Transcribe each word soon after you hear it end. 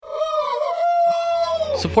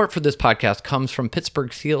Support for this podcast comes from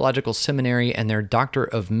Pittsburgh Theological Seminary and their Doctor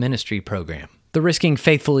of Ministry program. The Risking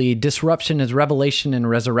Faithfully Disruption is Revelation and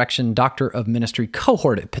Resurrection Doctor of Ministry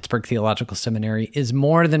cohort at Pittsburgh Theological Seminary is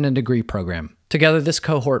more than a degree program. Together, this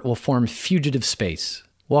cohort will form fugitive space,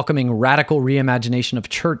 welcoming radical reimagination of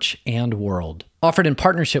church and world. Offered in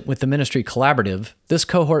partnership with the Ministry Collaborative, this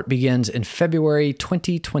cohort begins in February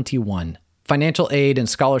 2021. Financial aid and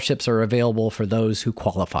scholarships are available for those who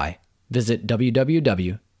qualify. Visit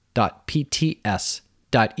www.pts.edu/DMIN.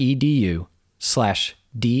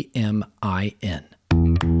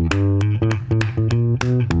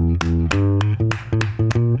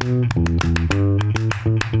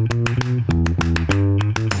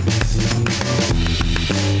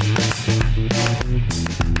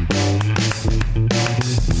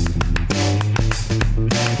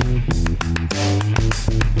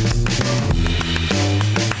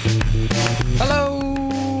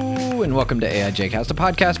 Welcome to AIJcast, a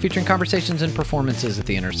podcast featuring conversations and performances at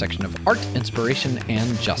the intersection of art, inspiration,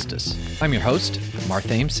 and justice. I'm your host,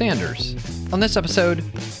 Marthame Sanders. On this episode,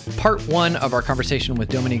 part one of our conversation with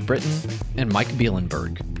Dominique Brittain and Mike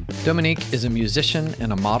Bielenberg. Dominique is a musician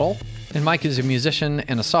and a model, and Mike is a musician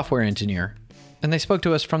and a software engineer, and they spoke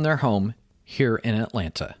to us from their home here in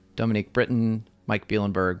Atlanta. Dominique Brittain, Mike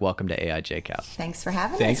Bielenberg, welcome to AIJcast. Thanks for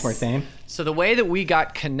having us. Thanks, Marthame. So the way that we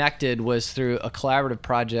got connected was through a collaborative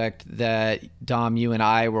project that, Dom, you and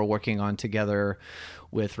I were working on together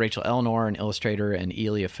with Rachel Elnor, an illustrator, and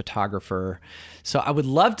Ely, a photographer. So I would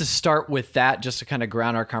love to start with that just to kind of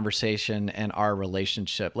ground our conversation and our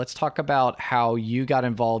relationship. Let's talk about how you got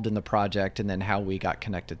involved in the project and then how we got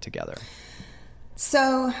connected together.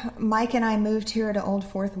 So Mike and I moved here to Old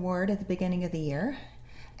Fourth Ward at the beginning of the year.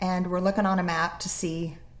 And we're looking on a map to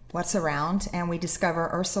see what's around, and we discover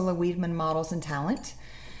Ursula Wiedemann Models and Talent.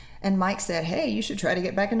 And Mike said, hey, you should try to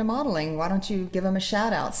get back into modeling. Why don't you give them a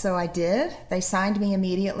shout out? So I did. They signed me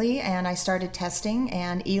immediately, and I started testing,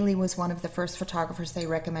 and Ely was one of the first photographers they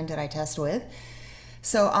recommended I test with.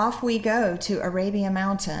 So off we go to Arabia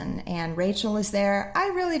Mountain, and Rachel is there. I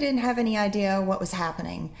really didn't have any idea what was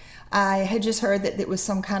happening. I had just heard that it was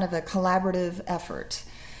some kind of a collaborative effort.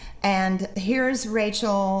 And here's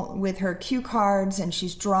Rachel with her cue cards, and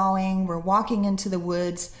she's drawing. We're walking into the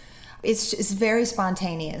woods. It's very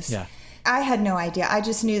spontaneous. Yeah. I had no idea. I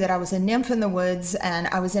just knew that I was a nymph in the woods, and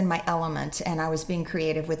I was in my element, and I was being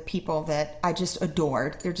creative with people that I just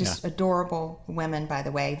adored. They're just adorable women, by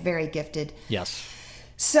the way, very gifted. Yes.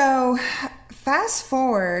 So fast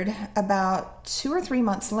forward about 2 or 3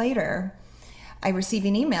 months later, I receive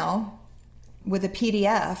an email with a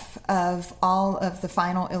PDF of all of the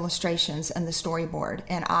final illustrations and the storyboard.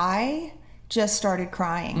 And I just started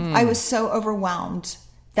crying. I was so overwhelmed.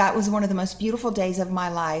 That was one of the most beautiful days of my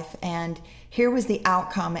life. And here was the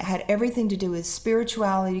outcome. It had everything to do with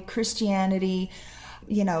spirituality, Christianity,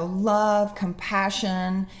 love,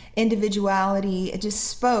 compassion, individuality. It just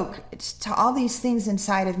spoke to all these things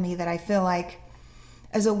inside of me that I feel like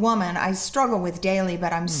as a woman, I struggle with daily,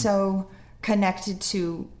 but I'm so connected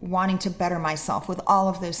to wanting to better myself with all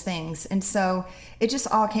of those things. And so it just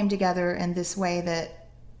all came together in this way that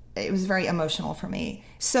it was very emotional for me.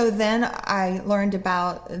 So then I learned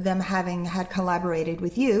about them having had collaborated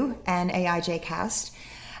with you and AIJcast.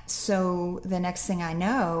 So the next thing I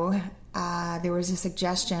know, there was a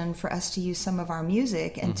suggestion for us to use some of our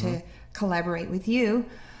music and to collaborate with you,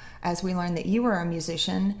 as we learned that you were a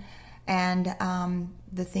musician. And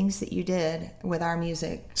the things that you did with our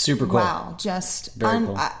music. Super cool. Wow, just very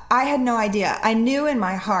cool. I had no idea. I knew in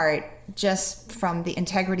my heart, just from the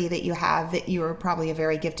integrity that you have, that you were probably a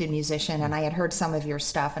very gifted musician, and I had heard some of your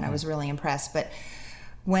stuff, and I was really impressed. But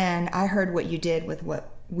when I heard what you did with what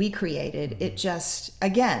we created, it just,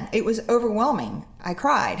 again, it was overwhelming. I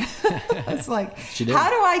cried. It's like, how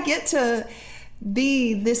do I get to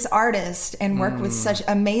be this artist and work with such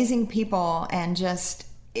amazing people and just...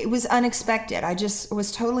 It was unexpected. I just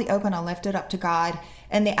was totally open. I left it up to God,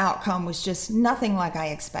 and the outcome was just nothing like I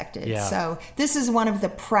expected. Yeah. So this is one of the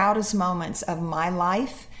proudest moments of my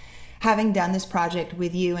life, having done this project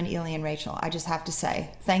with you and Ely and Rachel. I just have to say,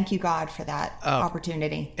 thank you, God, for that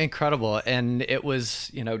opportunity. Incredible. And it was,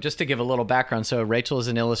 just to give a little background. So Rachel is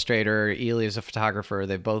an illustrator. Ely is a photographer.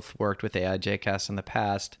 They both worked with AIJcast in the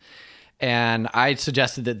past. And I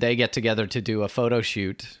suggested that they get together to do a photo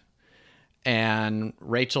shoot. And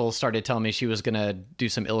Rachel started telling me she was going to do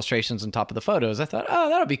some illustrations on top of the photos. I thought, oh,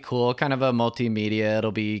 that'll be cool. Kind of a multimedia.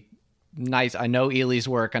 It'll be nice. I know Ely's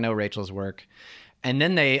work. I know Rachel's work. And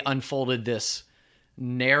then they unfolded this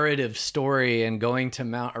narrative story and going to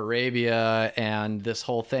Mount Arabia and this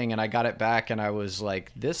whole thing. And I got it back and I was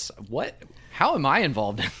like, how am I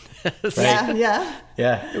involved in Yeah, yeah.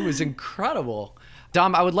 Yeah, it was incredible.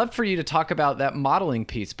 Dom, I would love for you to talk about that modeling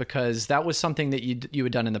piece, because that was something that you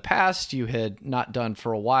had done in the past, you had not done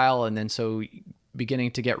for a while, and then so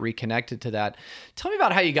beginning to get reconnected to that. Tell me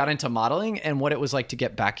about how you got into modeling and what it was like to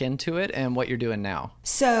get back into it and what you're doing now.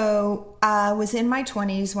 So I was in my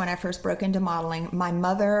 20s when I first broke into modeling. My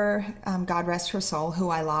mother, God rest her soul, who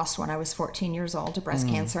I lost when I was 14 years old to breast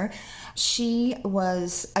cancer, she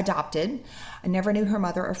was adopted. I never knew her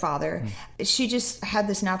mother or father. She just had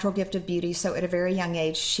this natural gift of beauty. So at a very young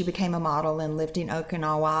age, she became a model and lived in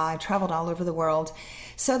Okinawa. I traveled all over the world.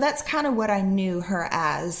 So that's kind of what I knew her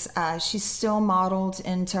as. She still modeled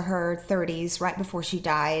into her 30s, right before she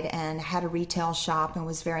died, and had a retail shop and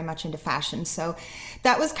was very much into fashion. So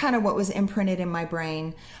that was kind of what was imprinted in my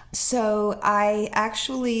brain. So I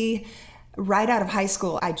actually, right out of high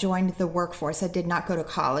school, I joined the workforce. I did not go to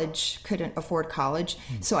college, couldn't afford college.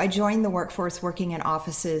 So I joined the workforce working in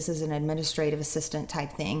offices as an administrative assistant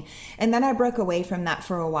type thing. And then I broke away from that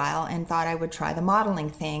for a while and thought I would try the modeling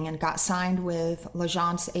thing, and got signed with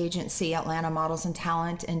L'Agence agency, Atlanta Models and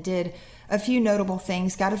Talent, and did a few notable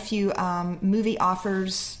things. Got a few movie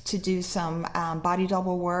offers to do some body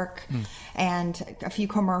double work and a few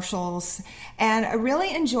commercials. And I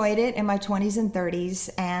really enjoyed it in my 20s and 30s.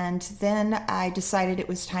 And then I decided it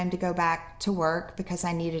was time to go back to work because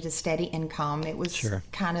I needed a steady income. It was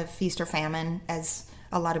kind of feast or famine, as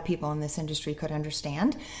a lot of people in this industry could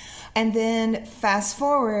understand. And then fast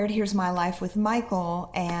forward, here's my life with Michael.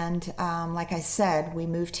 And like I said, we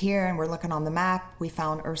moved here and we're looking on the map. We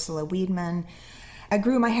found Ursula Wiedemann. I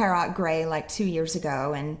grew my hair out gray like 2 years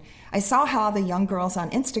ago, and I saw how the young girls on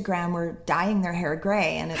Instagram were dyeing their hair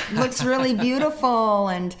gray, and it looks really beautiful.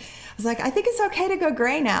 And I was like, I think it's okay to go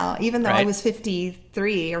gray now, even though I was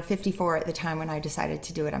 53 or 54 at the time when I decided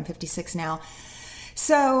to do it. I'm 56 now.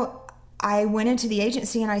 So I went into the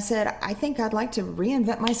agency and I said, I think I'd like to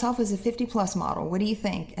reinvent myself as a 50 plus model. What do you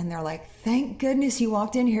think? And they're like, thank goodness you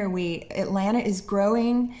walked in here. Atlanta is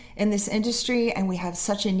growing in this industry, and we have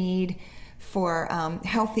such a need for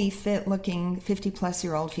healthy, fit looking 50 plus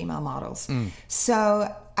year old female models.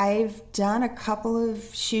 So I've done a couple of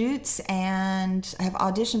shoots and have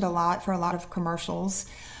auditioned a lot for a lot of commercials.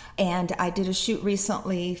 And I did a shoot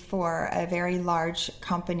recently for a very large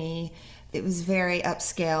company. It was very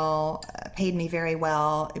upscale, paid me very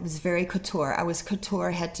well. It was very couture. I was couture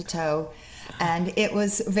head to toe. And it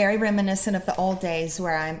was very reminiscent of the old days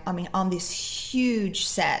where I'm on this huge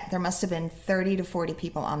set. There must have been 30 to 40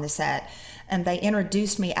 people on the set. And they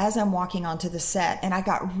introduced me as I'm walking onto the set. And I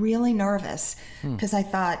got really nervous because I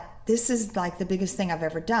thought, this is like the biggest thing I've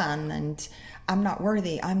ever done. And I'm not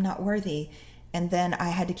worthy. And then I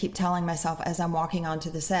had to keep telling myself as I'm walking onto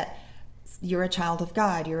the set, you're a child of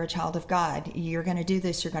God. You're a child of God. You're going to do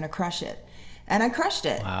this. You're going to crush it. And I crushed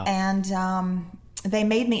it. Wow. And they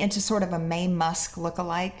made me into sort of a Mae Musk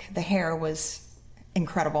lookalike. The hair was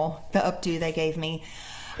incredible. The updo they gave me,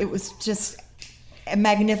 it was just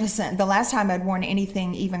magnificent. The last time I'd worn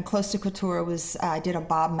anything even close to couture was I did a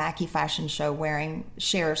Bob Mackie fashion show wearing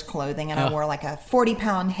Cher's clothing, and I wore like a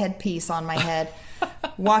 40-pound headpiece on my head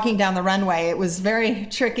walking down the runway. It was very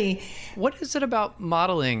tricky. What is it about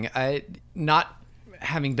modeling? Not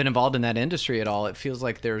having been involved in that industry at all, it feels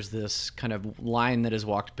like there's this kind of line that is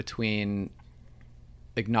walked between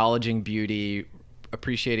acknowledging beauty,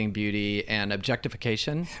 appreciating beauty, and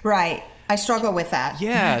objectification. Right. I struggle with that.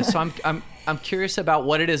 Yeah. So I'm curious about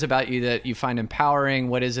what it is about you that you find empowering.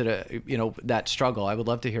 What is it, that struggle? I would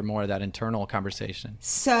love to hear more of that internal conversation.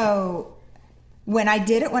 So when I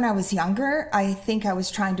did it when I was younger, I think I was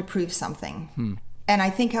trying to prove something. And I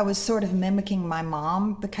think I was sort of mimicking my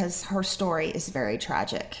mom because her story is very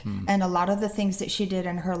tragic. And a lot of the things that she did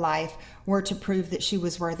in her life were to prove that she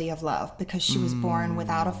was worthy of love because she was born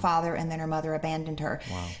without a father and then her mother abandoned her.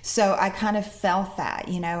 Wow. So I kind of felt that,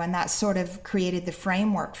 and that sort of created the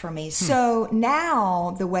framework for me. So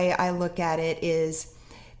now the way I look at it is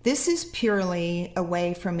this is purely a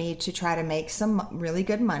way for me to try to make some really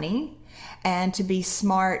good money and to be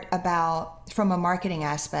smart about, from a marketing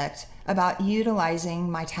aspect, about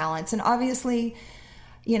utilizing my talents. And obviously,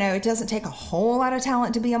 it doesn't take a whole lot of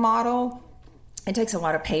talent to be a model. It takes a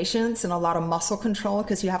lot of patience and a lot of muscle control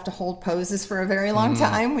because you have to hold poses for a very long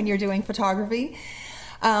time when you're doing photography,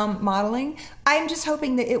 modeling. I'm just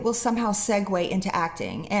hoping that it will somehow segue into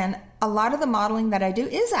acting. And a lot of the modeling that I do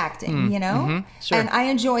is acting, Sure. And I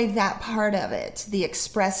enjoy that part of it, the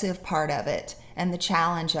expressive part of it and the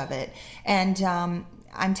challenge of it. And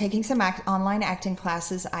I'm taking some online acting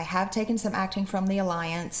classes. I have taken some acting from the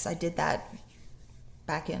Alliance. I did that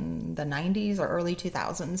back in the 90s or early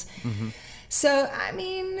 2000s. So, I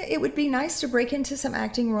mean, it would be nice to break into some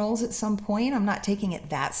acting roles at some point. I'm not taking it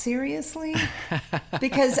that seriously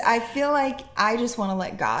because I feel like I just want to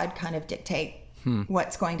let God kind of dictate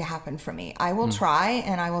what's going to happen for me. I will try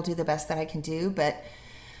and I will do the best that I can do, but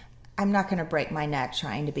I'm not going to break my neck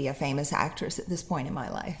trying to be a famous actress at this point in my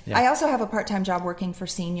life. Yeah. I also have a part-time job working for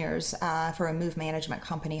seniors for a move management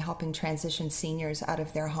company, helping transition seniors out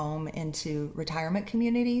of their home into retirement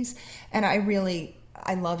communities. And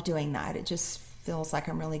I love doing that. It just feels like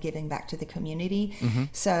I'm really giving back to the community.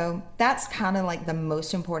 So that's kind of like the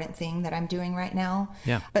most important thing that I'm doing right now.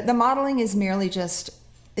 Yeah. But the modeling is merely just,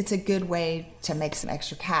 it's a good way to make some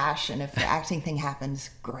extra cash. And if the acting thing happens,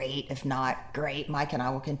 great. If not, great. Mike and I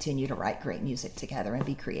will continue to write great music together and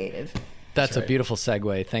be creative. That's a beautiful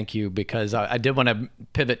segue. Thank you. Because I did want to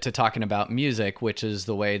pivot to talking about music, which is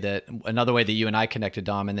another way that you and I connected,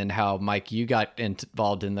 Dom, and then how, Mike, you got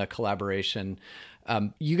involved in the collaboration.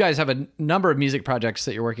 You guys have a number of music projects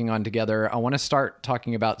that you're working on together. I want to start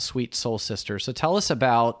talking about Sweet Soul Sister. So tell us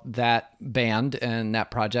about that band and that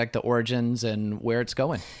project, the origins, and where it's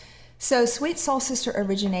going. So Sweet Soul Sister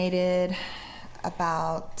originated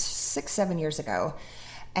about 6-7 years ago.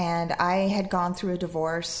 And I had gone through a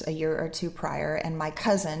divorce a year or two prior, and my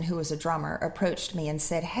cousin, who was a drummer, approached me and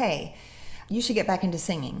said, "Hey, you should get back into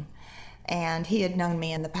singing." And he had known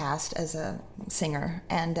me in the past as a singer.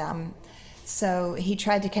 And so he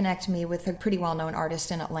tried to connect me with a pretty well-known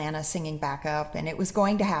artist in Atlanta singing backup, and it was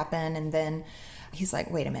going to happen. And then he's like,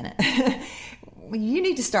 "Wait a minute, you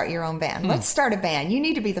need to start your own band. Let's start a band. You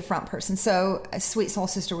need to be the front person." So Sweet Soul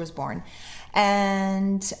Sister was born.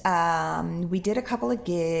 And we did a couple of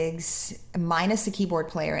gigs, minus the keyboard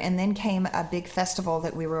player, and then came a big festival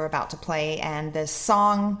that we were about to play, and the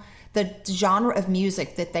genre of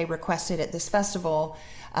music that they requested at this festival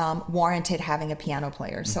warranted having a piano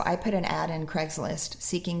player. So I put an ad in Craigslist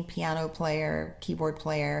seeking piano player, keyboard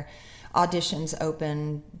player, auditions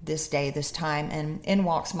open this day, this time, and in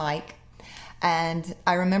walks Mike. And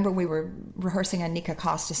I remember we were rehearsing a Nika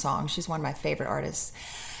Costa song. She's one of my favorite artists.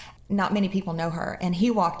 Not many people know her. And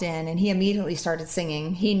he walked in and he immediately started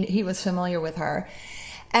singing. He was familiar with her.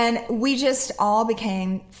 And we just all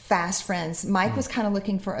became fast friends. Mike was kind of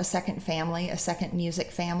looking for a second family, a second music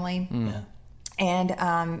family. Yeah.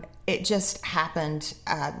 And it just happened.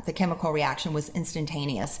 The chemical reaction was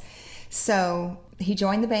instantaneous. So he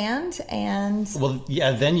joined the band and... Well,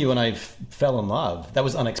 yeah, then you and I fell in love. That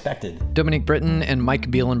was unexpected. Dominique Brittain and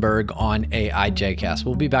Mike Bielenberg on AIJcast.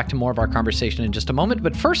 We'll be back to more of our conversation in just a moment,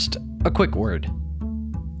 but first, a quick word.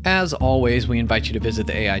 As always, we invite you to visit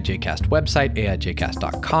the AIJcast website,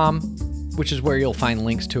 aijcast.com, which is where you'll find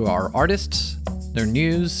links to our artists, their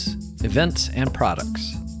news, events, and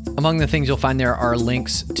products. Among the things you'll find there are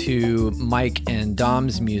links to Mike and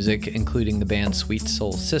Dom's music, including the band Sweet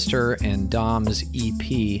Soul Sister and Dom's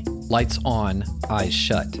EP, Lights On, Eyes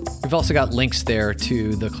Shut. We've also got links there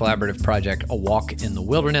to the collaborative project A Walk in the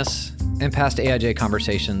Wilderness and past AIJ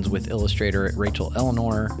conversations with illustrator Rachel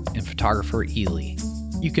Eleanor and photographer Ely.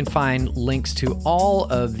 You can find links to all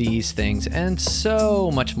of these things and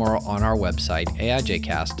so much more on our website,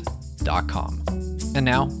 aijcast.com. And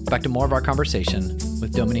now, back to more of our conversation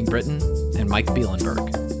with Dominique Brittain and Mike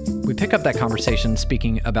Bielenberg. We pick up that conversation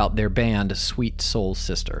speaking about their band, Sweet Soul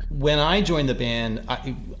Sister. When I joined the band,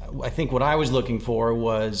 I think what I was looking for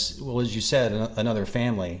was, well, as you said, another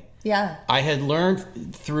family. Yeah. I had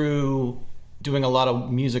learned through doing a lot of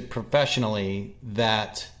music professionally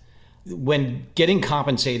that when getting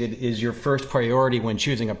compensated is your first priority when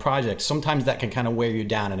choosing a project, sometimes that can kind of wear you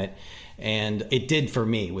down in it. And it did for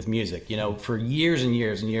me with music, for years and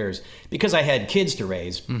years and years, because I had kids to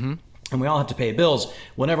raise and we all have to pay bills.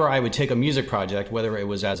 Whenever I would take a music project, whether it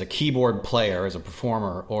was as a keyboard player, as a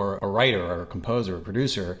performer, or a writer, or a composer, or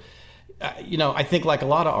producer, I think like a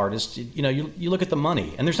lot of artists, you look at the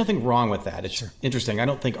money, and there's nothing wrong with that. It's interesting. I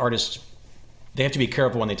don't think artists, they have to be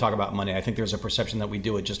careful when they talk about money. I think there's a perception that we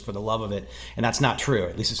do it just for the love of it, and that's not true.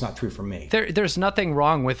 At least it's not true for me. There's nothing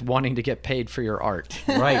wrong with wanting to get paid for your art.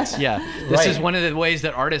 Right. Yeah. This is one of the ways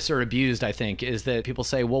that artists are abused, I think, is that people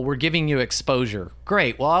say, well, we're giving you exposure.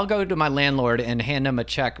 Great. Well, I'll go to my landlord and hand him a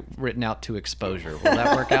check written out to exposure. Will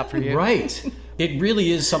that work out for you? Right. It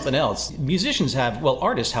really is something else.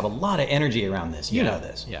 Artists have a lot of energy around this. You know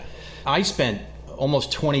this. Yeah. I spent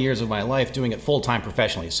almost 20 years of my life doing it full-time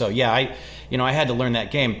professionally. So yeah, I had to learn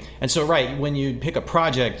that game. And so, right, when you pick a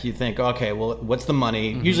project, you think, okay, well, what's the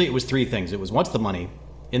money? Usually it was three things. It was, what's the money,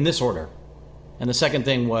 in this order. And the second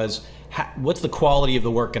thing was, what's the quality of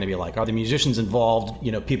the work going to be like? Are the musicians involved,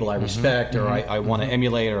 people I respect or I want to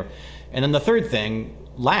emulate? And then the third thing,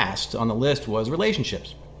 last on the list, was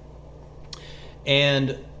relationships.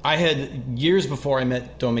 And I had, years before I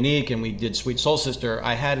met Dominique and we did Sweet Soul Sister,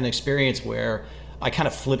 I had an experience where I kind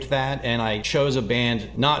of flipped that, and I chose a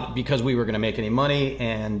band not because we were going to make any money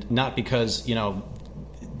and not because,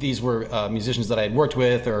 these were musicians that I had worked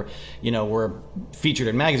with or, were featured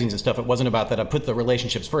in magazines and stuff. It wasn't about that. I put the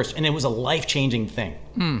relationships first, and it was a life-changing thing.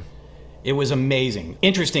 It was amazing.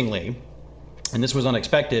 Interestingly, and this was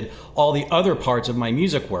unexpected, all the other parts of my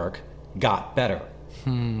music work got better.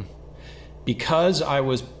 Because I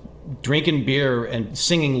was drinking beer and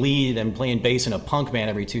singing lead and playing bass in a punk band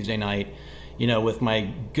every Tuesday night, with my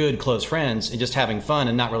good close friends and just having fun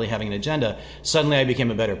and not really having an agenda, suddenly I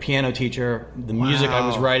became a better piano teacher. The music I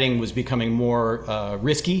was writing was becoming more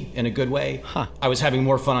risky in a good way. I was having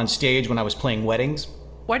more fun on stage when I was playing weddings.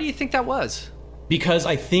 Why do you think that was? Because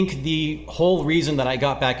I think the whole reason that I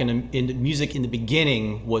got back into music in the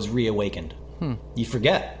beginning was reawakened. You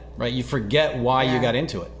forget, right? You forget why you got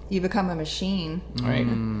into it. You become a machine. Right.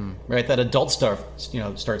 Right. That adult stuff,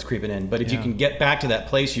 starts creeping in. But if you can get back to that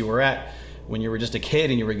place you were at when you were just a kid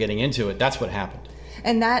and you were getting into it, that's what happened.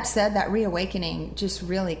 And that said, that reawakening just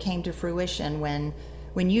really came to fruition when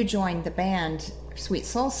you joined the band Sweet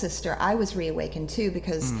Soul Sister. I was reawakened too,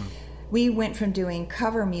 because we went from doing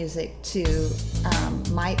cover music to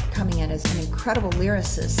Mike coming in as an incredible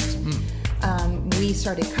lyricist. We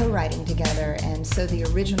started co-writing together, and so the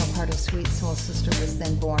original part of Sweet Soul Sister was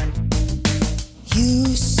then born. You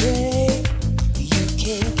say you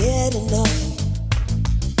can't get enough.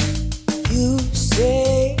 You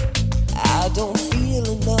say I don't feel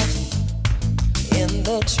enough. In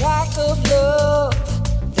the track of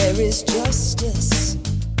love, there is justice.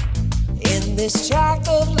 In this track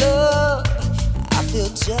of love, I feel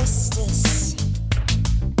justice.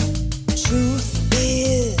 Truth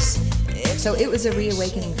is. So it was a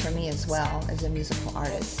reawakening for me as well as a musical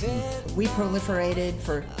artist. We proliferated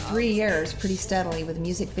for 3 years pretty steadily with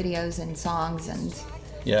music videos and songs, and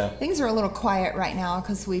things are a little quiet right now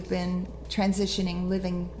because we've been transitioning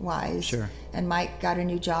living-wise. Sure. And Mike got a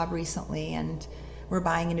new job recently, and we're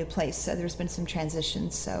buying a new place, so there's been some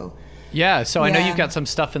transitions. So I know you've got some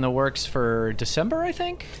stuff in the works for December, I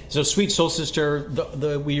think? So Sweet Soul Sister,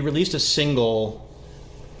 we released a single.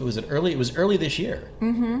 It was early this year.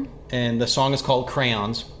 And the song is called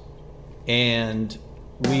Crayons, and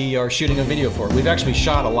we are shooting a video for it. We've actually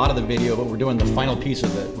shot a lot of the video, but we're doing the final piece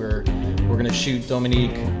of it. We're going to shoot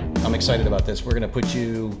Dominique. I'm excited about this. We're going to put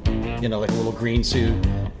you, like a little green suit,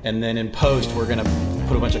 and then in post we're going to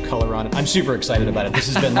put a bunch of color on it. I'm super excited about it.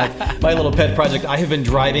 This has been like my little pet project. I have been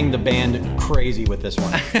driving the band crazy with this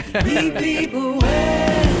one. Beep, beep,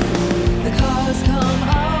 away. The cars come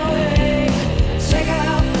our way. Check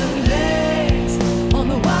out the legs on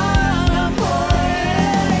the wild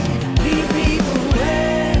parade. Beep, beep,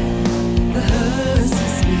 away. The hearse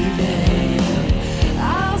is leaving.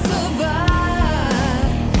 I'll survive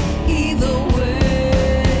either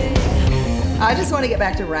way. I just want to get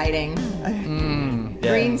back to writing.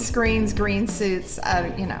 Green screens, green suits. I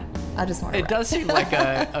just want to. It does seem like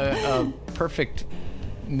a perfect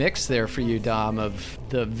mix there for you, Dom, of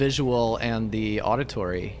the visual and the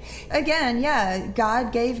auditory. Again,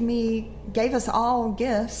 God gave us all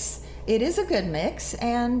gifts. It is a good mix,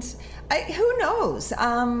 and who knows?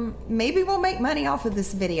 Maybe we'll make money off of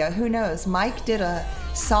this video. Who knows? Mike did a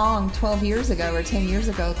song 12 years ago or 10 years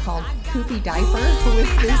ago called Poopy Diaper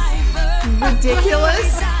with this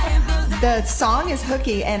ridiculous. The song is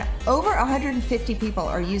hooky, and over 150 people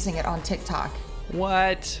are using it on TikTok.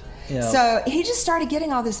 What? Yeah. So he just started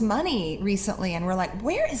getting all this money recently, and we're like,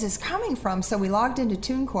 where is this coming from? So we logged into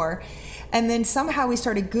TuneCore, and then somehow we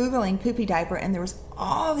started Googling Poopy Diaper, and there was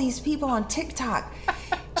all these people on TikTok.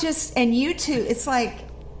 And YouTube. It's like,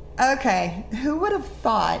 okay, who would have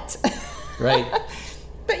thought? Right.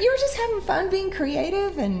 But you were just having fun being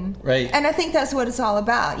creative, and I think that's what it's all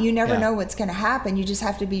about. You never know what's going to happen. You just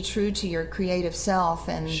have to be true to your creative self,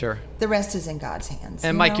 and the rest is in God's hands.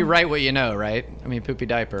 And Mike, you write what you know, right? I mean, Poopy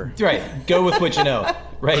Diaper. Right. Go with what you know.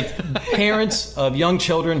 Right. Parents of young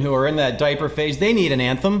children who are in that diaper phase, they need an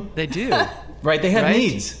anthem. They do. Right. They have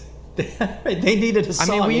needs. They needed a song.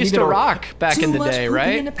 I mean, we used to rock back in the day, Too much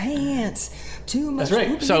right? in the pants. Too much. That's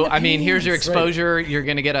right. So, I mean, here's your exposure. Right. You're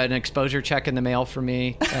going to get an exposure check in the mail from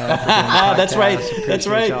me. That's right. That's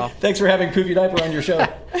right. Yourself. Thanks for having Poopy Diaper on your show.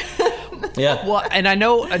 Yeah. Well, and I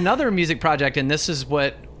know another music project, and this is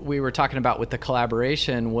what we were talking about with the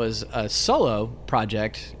collaboration was a solo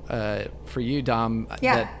project for you, Dom,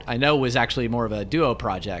 that I know was actually more of a duo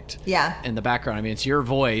project in the background. I mean, it's your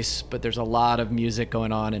voice, but there's a lot of music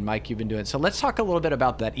going on, and Mike, you've been doing. So let's talk a little bit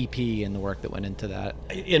about that EP and the work that went into that.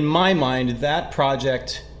 In my mind, that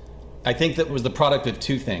project, I think that was the product of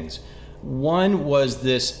two things. One was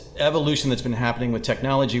this evolution that's been happening with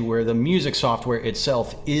technology where the music software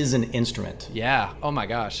itself is an instrument. Yeah. Oh my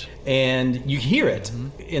gosh. And you hear it.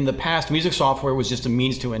 In the past, music software was just a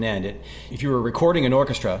means to an end. If you were recording an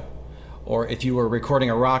orchestra or if you were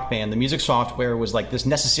recording a rock band, the music software was like this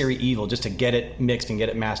necessary evil just to get it mixed and get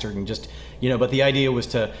it mastered and just, but the idea was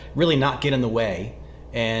to really not get in the way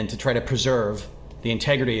and to try to preserve the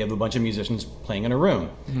integrity of a bunch of musicians playing in a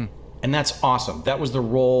room. Mm-hmm. And that's awesome. That was the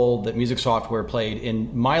role that music software played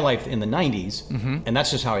in my life in the 90s. Mm-hmm. And that's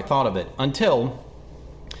just how I thought of it until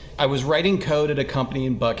I was writing code at a company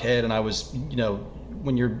in Buckhead. And I was,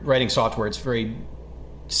 when you're writing software, it's a very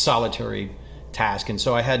solitary task. And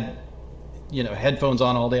so I had, headphones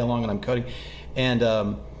on all day long and I'm coding. And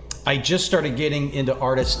I just started getting into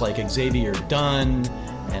artists like Xavier Dunn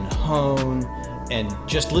and Hone and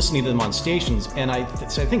just listening to them on stations. And I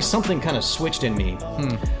think something kind of switched in me.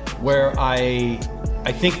 Where I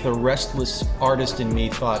think the restless artist in me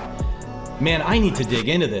thought, man, I need to dig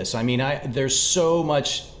into this. I mean, there's so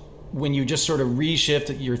much when you just sort of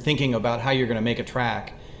reshift your thinking about how you're going to make a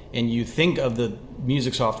track and you think of the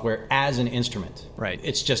music software as an instrument. Right.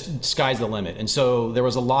 It's just sky's the limit. And so there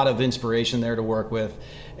was a lot of inspiration there to work with.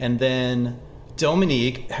 And then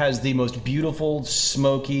Dominique has the most beautiful,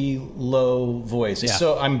 smoky, low voice. Yeah.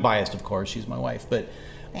 So I'm biased, of course. She's my wife, but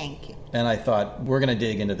thank you. And I thought, we're going to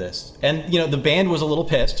dig into this. And, the band was a little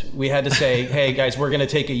pissed. We had to say, hey, guys, we're going to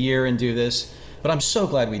take a year and do this. But I'm so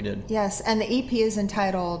glad we did. Yes, and the EP is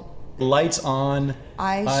entitled Lights On,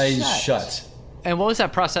 Eyes Shut. And what was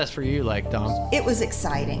that process for you like, Dom? It was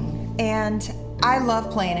exciting. And I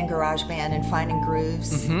love playing in GarageBand and finding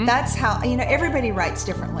grooves. Mm-hmm. That's how, everybody writes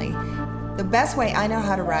differently. The best way I know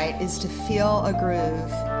how to write is to feel a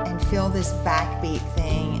groove and feel this backbeat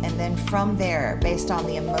thing. And then from there, based on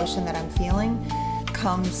the emotion that I'm feeling,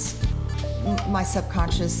 comes my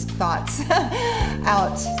subconscious thoughts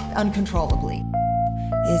out uncontrollably.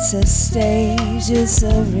 It's a stage, it's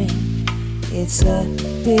a ring, it's a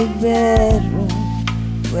big bedroom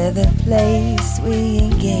where the place we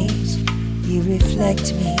engage. You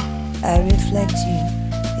reflect me, I reflect you.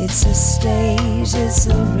 It's a stage, it's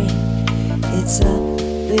a ring, it's a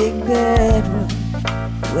big bedroom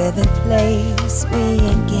where the place we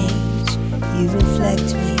engage. You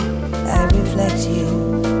reflect me, I reflect you.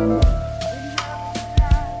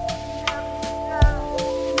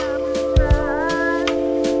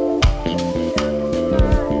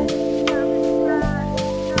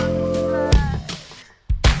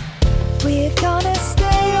 We're gonna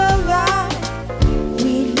stay alive,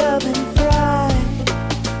 we love and thrive.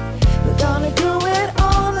 We're gonna do it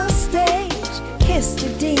on the stage, kiss the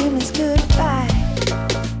demons goodbye.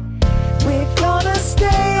 We're gonna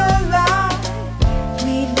stay alive,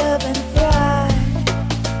 we love and thrive.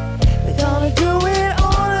 We're gonna do it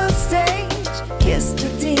on the stage, kiss the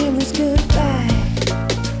demons goodbye.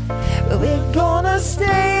 But we're gonna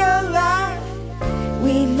stay alive,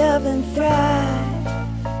 we love and thrive.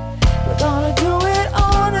 We're gonna do it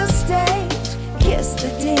on a stage, kiss the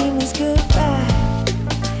demons goodbye.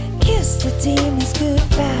 Kiss the demons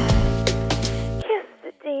goodbye. Kiss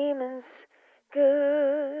the demons goodbye.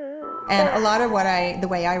 And a lot of the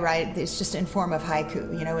way I write is just in form of haiku.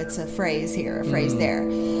 It's a phrase here, a phrase there.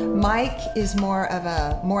 Mike is more of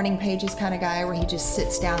a morning pages kind of guy where he just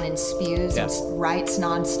sits down and spews and writes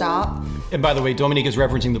nonstop. And by the way, Dominique is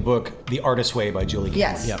referencing the book The Artist's Way by Julie Cameron.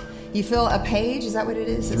 Yes. Yep. You fill a page, is that what it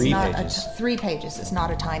is? Three it's not pages. 3 pages. It's not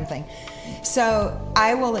a time thing. So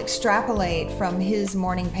I will extrapolate from his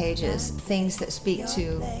morning pages things that speak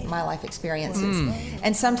to my life experiences.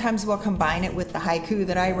 And sometimes we'll combine it with the haiku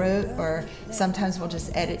that I wrote, or sometimes we'll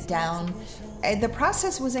just edit down. The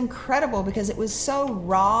process was incredible because it was so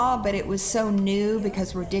raw, but it was so new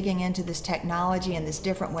because we're digging into this technology and this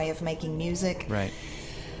different way of making music. Right.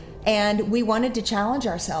 And we wanted to challenge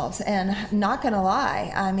ourselves, and not gonna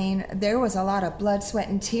lie, I mean, there was a lot of blood, sweat,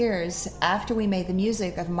 and tears after we made the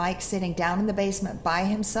music of Mike sitting down in the basement by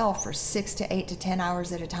himself for 6 to 8 to 10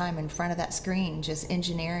 hours at a time in front of that screen, just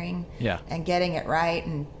engineering and getting it right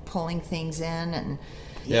and pulling things in. And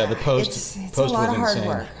the post it's post a lot was of hard insane.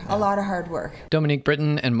 work. A lot of hard work. Dominique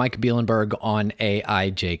Brittain and Mike Bielenberg on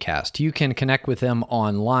AIJcast. You can connect with them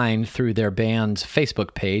online through their band's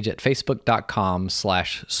Facebook page at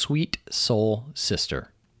facebook.com/Sweet Soul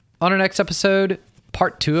Sister. On our next episode,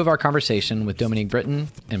 part 2 of our conversation with Dominique Brittain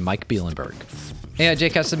and Mike Bielenberg.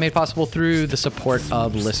 AIJcast is made possible through the support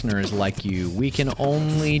of listeners like you. We can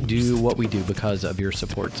only do what we do because of your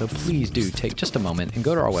support, so please do take just a moment and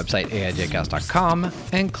go to our website, aijcast.com,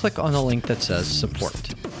 and click on the link that says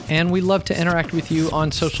support. And we love to interact with you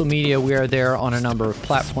on social media. We are there on a number of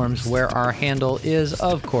platforms where our handle is,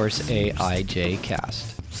 of course,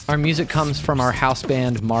 AIJcast. Our music comes from our house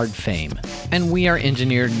band Marred Fame, and we are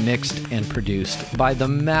engineered, mixed, and produced by the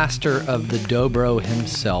master of the dobro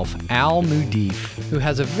himself, Al Mudif, who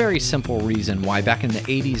has a very simple reason why back in the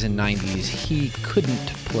 80s and 90s he couldn't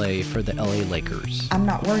play for the LA Lakers. I'm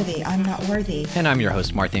not worthy. I'm not worthy. And I'm your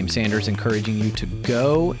host, Marthame Sanders, encouraging you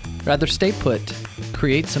to rather stay put,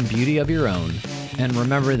 create some beauty of your own, and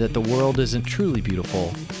remember that the world isn't truly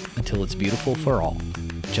beautiful until it's beautiful for all.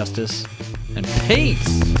 Justice and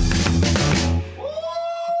peace!